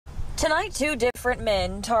Tonight, two different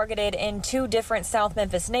men targeted in two different South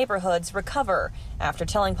Memphis neighborhoods recover after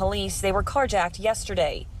telling police they were carjacked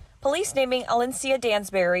yesterday. Police naming Alencia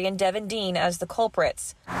Dansbury and Devin Dean as the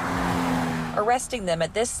culprits, arresting them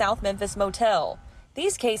at this South Memphis motel.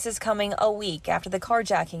 These cases coming a week after the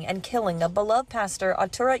carjacking and killing of beloved pastor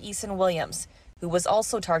Artura Eason Williams, who was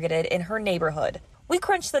also targeted in her neighborhood. We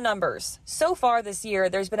crunched the numbers. So far this year,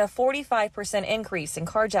 there's been a 45% increase in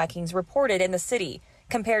carjackings reported in the city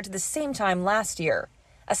compared to the same time last year.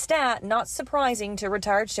 A stat not surprising to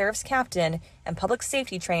retired sheriff's captain and public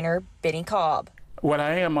safety trainer Benny Cobb. What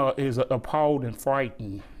I am is appalled and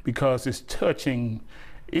frightened because it's touching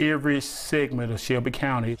every segment of Shelby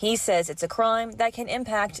County. He says it's a crime that can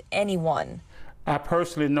impact anyone. I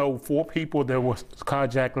personally know 4 people that were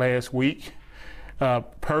carjacked last week,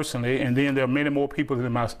 personally, and then there are many more people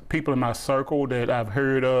in my circle that I've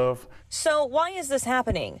heard of. So why is this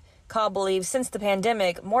happening? Cobb believes since the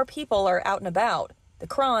pandemic, more people are out and about. The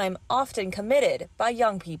crime often committed by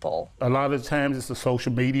young people. A lot of the times it's a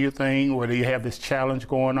social media thing where they have this challenge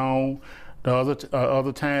going on. The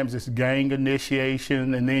other times it's gang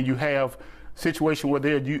initiation, and then you have situations where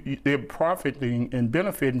they're profiting and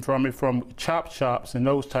benefiting from it from chop shops and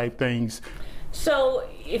those type things. So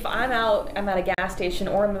if I'm at a gas station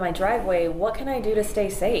or I'm in my driveway, what can I do to stay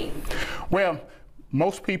safe? Well,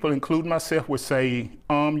 most people, including myself, would say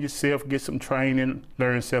arm yourself, get some training,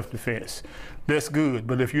 learn self-defense. That's good,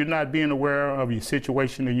 but if you're not being aware of your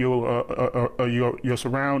situation and your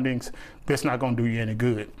surroundings, that's not going to do you any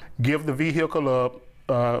good. Give the vehicle up,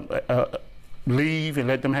 leave and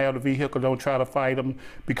let them have the vehicle. Don't try to fight them,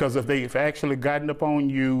 because if they've actually gotten up on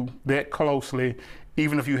you that closely,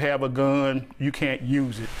 even if you have a gun, you can't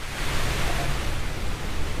use it.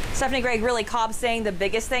 Stephanie Gregg, really, Cobb saying the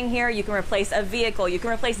biggest thing here, you can replace a vehicle, you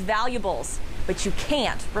can replace valuables, but you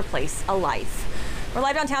can't replace a life. We're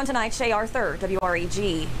live downtown tonight. Shay Arthur,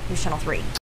 WREG, News Channel 3.